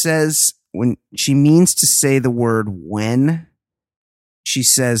means to say the word when, she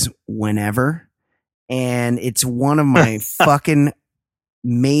says whenever. And it's one of my fucking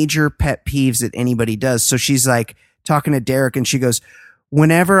major pet peeves that anybody does. So she's like talking to Derek and she goes,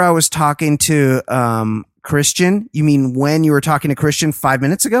 whenever I was talking to Christian, you mean when you were talking to Christian 5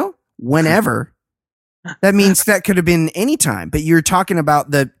 minutes ago? Whenever. That means that could have been any time, but you're talking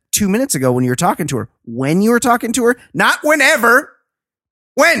about the 2 minutes ago when you were talking to her. When you were talking to her, not whenever.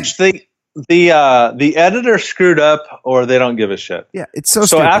 When? The editor screwed up, or they don't give a shit. Yeah, it's so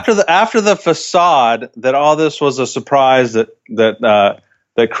stupid. after the facade that all this was a surprise that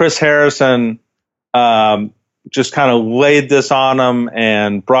Chris Harrison just kind of laid this on them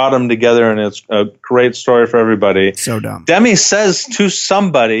and brought them together, and it's a great story for everybody. So dumb. Demi says to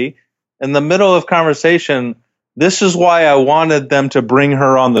somebody in the middle of conversation, this is why I wanted them to bring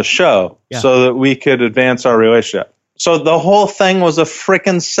her on the show so that we could advance our relationship. So the whole thing was a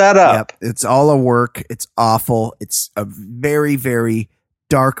freaking setup. Yep. It's all a work. It's awful. It's a very, very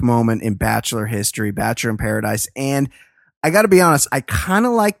dark moment in Bachelor history, Bachelor in Paradise. And I got to be honest, I kind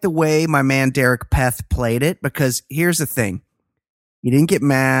of like the way my man Derek Peth played it, because here's the thing. He didn't get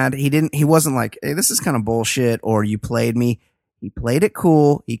mad. He wasn't like, hey, this is kind of bullshit, or you played me. He played it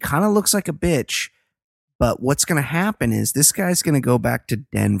cool. He kind of looks like a bitch. But what's going to happen is this guy's going to go back to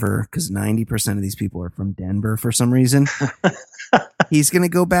Denver, because 90% of these people are from Denver for some reason. He's going to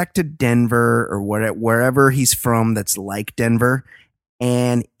go back to Denver or wherever he's from that's like Denver.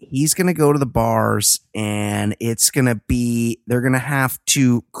 And he's going to go to the bars, and they're going to have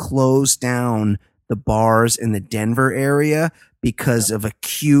to close down the bars in the Denver area because of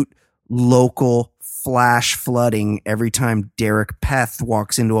acute local flash flooding every time Derek Peth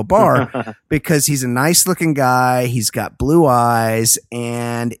walks into a bar, because he's a nice looking guy. He's got blue eyes,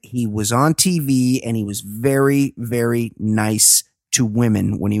 and he was on TV, and he was very, very nice to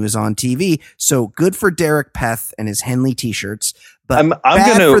women when he was on TV. So good for Derek Peth and his Henley t-shirts, but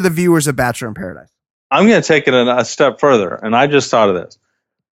bad for the viewers of Bachelor in Paradise. I'm going to take it a step further, and I just thought of this.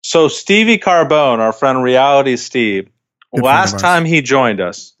 So Stevie Carbone, our friend Reality Steve, last time he joined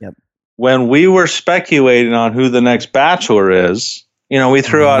us, when we were speculating on who the next Bachelor is, we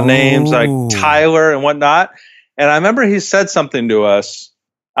threw out names like Tyler and whatnot. And I remember he said something to us.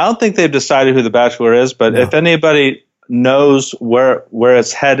 I don't think they've decided who the Bachelor is, but if anybody knows where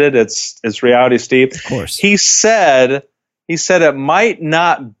it's headed, it's Reality Steve. Of course. He said it might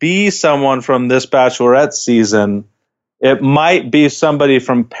not be someone from this Bachelorette season. It might be somebody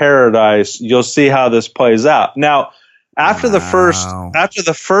from Paradise. You'll see how this plays out. Now, after the first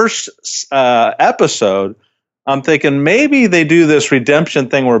episode, I'm thinking maybe they do this redemption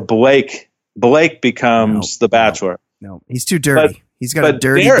thing where Blake becomes the Bachelor. No, he's too dirty. He's got a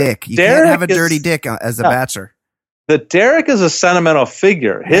dirty dick. You can't have a dirty dick as a Bachelor. That Derek is a sentimental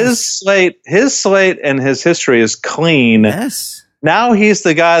figure. Yes. His slate and his history is clean. Yes. Now he's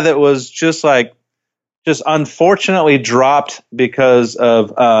the guy that was just unfortunately dropped because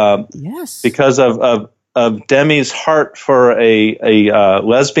of Demi's heart for a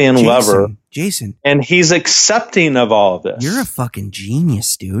lesbian lover. Jason. And he's accepting of all of this. You're a fucking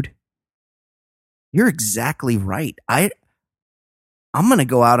genius, dude. You're exactly right. I'm going to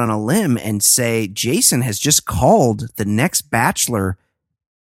go out on a limb and say Jason has just called the next Bachelor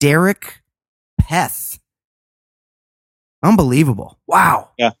Derek Peth. Unbelievable. Wow.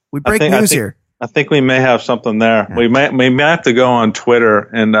 Yeah. We break news here. I think we may have something there. Yeah. We may have to go on Twitter,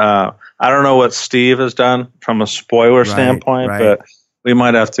 and I don't know what Steve has done from a spoiler standpoint, but we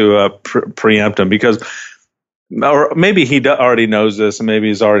might have to preempt him because, or maybe he already knows this, and maybe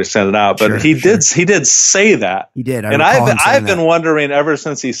he's already sent it out. But he did say that. He did, and I've been wondering ever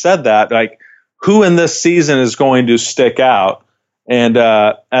since he said that, like, who in this season is going to stick out? And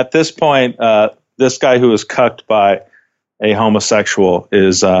at this point, this guy who was cucked by a homosexual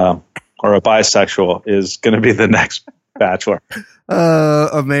is, or a bisexual, is going to be the next Bachelor.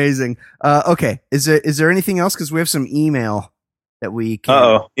 Amazing. Okay, is there anything else? Because we have some email that we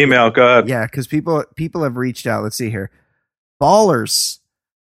can. Email. Go ahead. Yeah, because people have reached out. Let's see here. Ballers.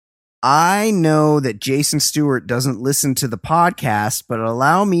 I know that Jason Stewart doesn't listen to the podcast, but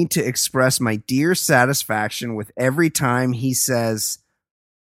allow me to express my dear satisfaction with every time he says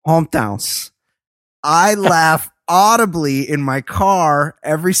hometowns. I laugh audibly in my car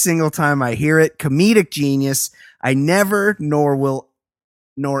every single time I hear it. Comedic genius. I never nor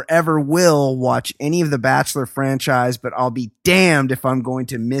ever will watch any of the Bachelor franchise, but I'll be damned if I'm going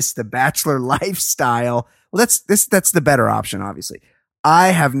to miss the Bachelor lifestyle. Well, that's the better option, obviously. I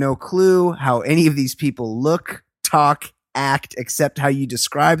have no clue how any of these people look, talk, act, except how you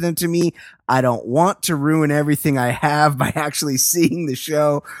describe them to me. I don't want to ruin everything I have by actually seeing the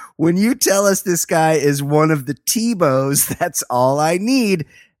show. When you tell us this guy is one of the Tebows, that's all I need.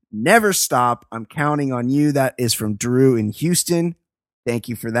 Never stop. I'm counting on you. That is from Drew in Houston. Thank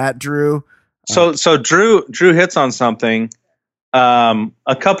you for that, Drew. So Drew hits on something.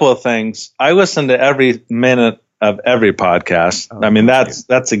 A couple of things. I listen to every minute of every podcast. I mean,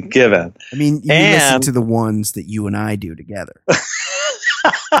 that's a given. I mean, you listen to the ones that you and I do together.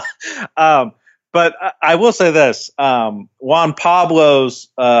 But I will say this: Juan Pablo's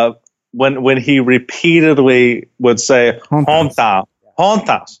when he repeatedly would say hometown. I'm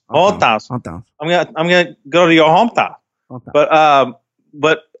gonna go to your hometown.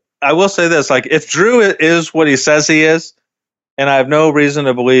 But I will say this: like, if Drew is what he says he is, and I have no reason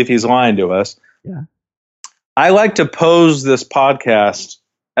to believe he's lying to us. Yeah. I like to pose this podcast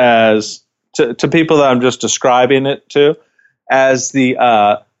as to people that I'm just describing it to as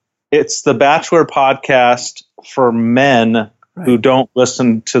it's the Bachelor podcast for men who don't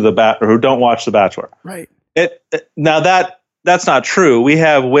listen to or who don't watch the Bachelor. Right. Now that's not true. We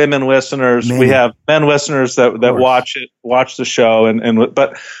have women listeners. We have men listeners that watch the show,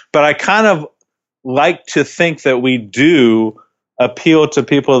 but I kind of like to think that we do appeal to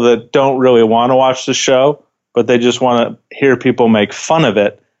people that don't really want to watch the show, but they just want to hear people make fun of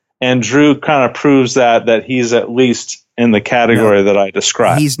it. And Drew kind of proves that he's at least in the category that I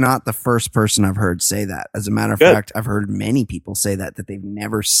described. He's not the first person I've heard say that. As a matter of fact, I've heard many people say that they've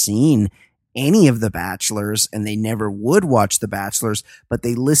never seen any of the Bachelors and they never would watch the Bachelors, but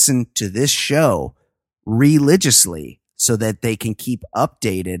they listen to this show religiously so that they can keep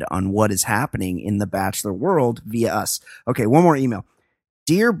updated on what is happening in the Bachelor world via us. Okay, one more email.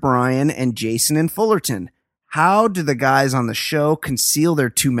 Dear Brian and Jason in Fullerton, how do the guys on the show conceal their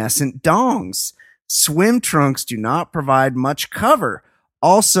tumescent dongs? Swim trunks do not provide much cover.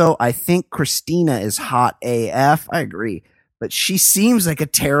 Also, I think Christina is hot AF. I agree, but she seems like a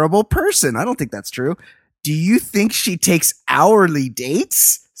terrible person. I don't think that's true. Do you think she takes hourly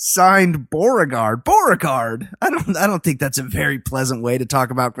dates? Signed Beauregard. Beauregard. I don't think that's a very pleasant way to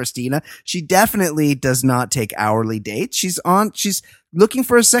talk about Christina. She definitely does not take hourly dates. She's looking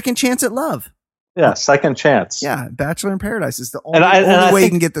for a second chance at love. Yeah, second chance. Yeah, Bachelor in Paradise is the only way you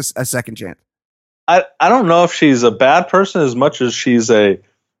can get a second chance. I don't know if she's a bad person as much as she's a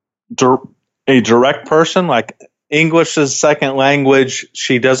direct person. Like, English is second language.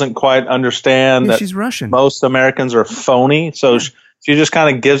 She doesn't quite understand that she's Russian. Most Americans are phony. So she just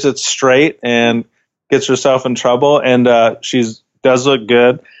kind of gives it straight and gets herself in trouble. And she does look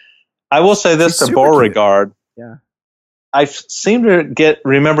good. I will say this to Beauregard. Yeah. I seem to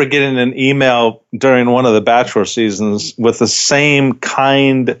remember getting an email during one of the Bachelor seasons with the same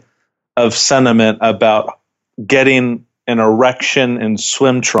kind of sentiment about getting an erection in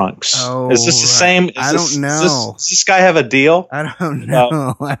swim trunks. Oh, is this the same? I don't know. Does this guy have a deal? I don't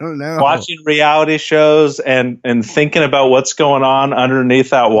know. I don't know. Watching reality shows and thinking about what's going on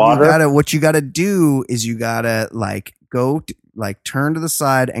underneath that water. What you got to do is you got to turn to the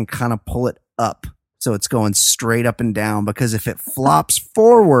side and kind of pull it up. So it's going straight up and down, because if it flops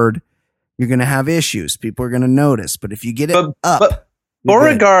forward, you're going to have issues. People are going to notice. But if you get it up.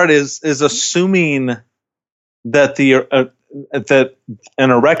 Beauregard is assuming that that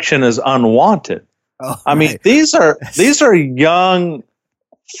an erection is unwanted. Oh, I mean, these are young,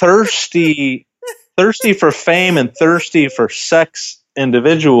 thirsty for fame and thirsty for sex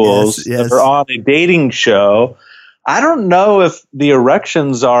individuals that are on a dating show. I don't know if the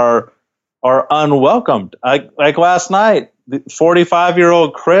erections are unwelcomed. Like last night, the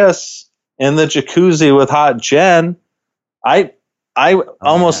 45-year-old Chris in the jacuzzi with hot Jen. I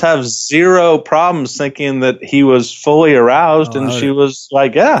almost have zero problems thinking that he was fully aroused, and she was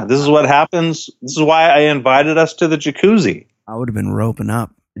like, "Yeah, this is what happens. This is why I invited us to the jacuzzi." I would have been roping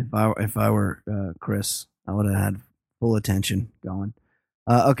up if I were Chris. I would have had full attention going.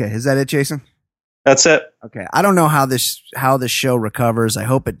 Okay, is that it, Jason? That's it. Okay, I don't know how this show recovers. I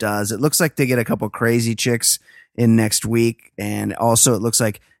hope it does. It looks like they get a couple crazy chicks in next week, and also it looks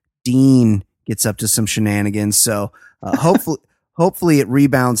like Dean gets up to some shenanigans. So hopefully it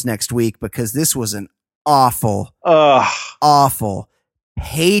rebounds next week, because this was an awful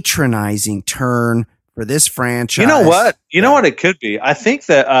patronizing turn for this franchise. You know what? You know what it could be? I think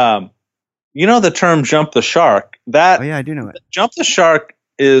that the term "jump the shark." I do know it. Jump the shark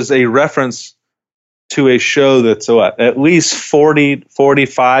is a reference to a show that's at least 40,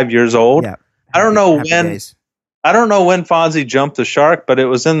 45 years old. Yeah. I don't know when Fonzie jumped the shark, but it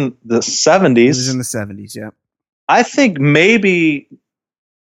was in the 70s. It was in the 70s, yeah. I think maybe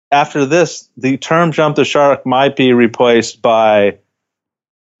after this, the term "jump the shark" might be replaced by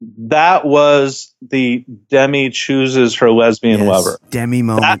 "that was the Demi chooses her lesbian lover." Demi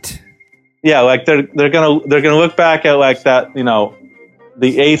moment. Like they're gonna look back at like that,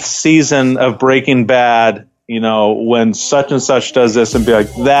 the 8th season of Breaking Bad, when such and such does this, and be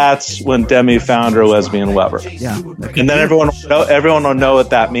like, that's when Demi found her lesbian lover. Yeah. And then everyone will know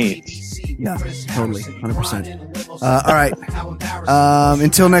what that means. Yeah, totally. 100%. All right.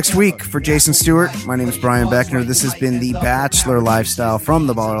 Until next week, for Jason Stewart, my name is Brian Beckner. This has been The Bachelor Lifestyle from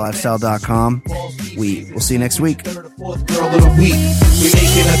theballerlifestyle.com. We will see you next week. Girl of the week. We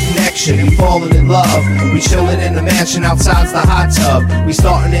making a connection, we falling in love. We chilling in the mansion outside the hot tub. We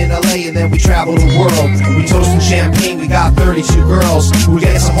starting in LA and then we travel the world. We toasting champagne, we got 32 girls. Who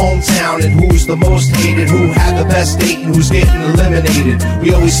gets a hometown and who's the most hated? Who had the best date and who's getting eliminated?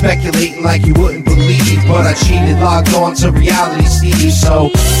 We always speculating like you wouldn't believe, but I cheated, logged on to reality Steve.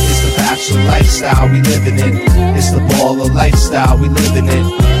 So it's the Bachelor lifestyle we living in. It's the baller lifestyle we living in.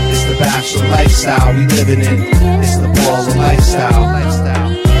 It's the Bachelor lifestyle we living in. It's the baller lifestyle.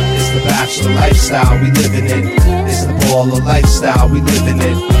 It's the Bachelor lifestyle we living in. It's the baller lifestyle we living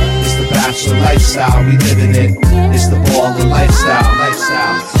in. It's the Bachelor lifestyle we living in. It's the baller lifestyle.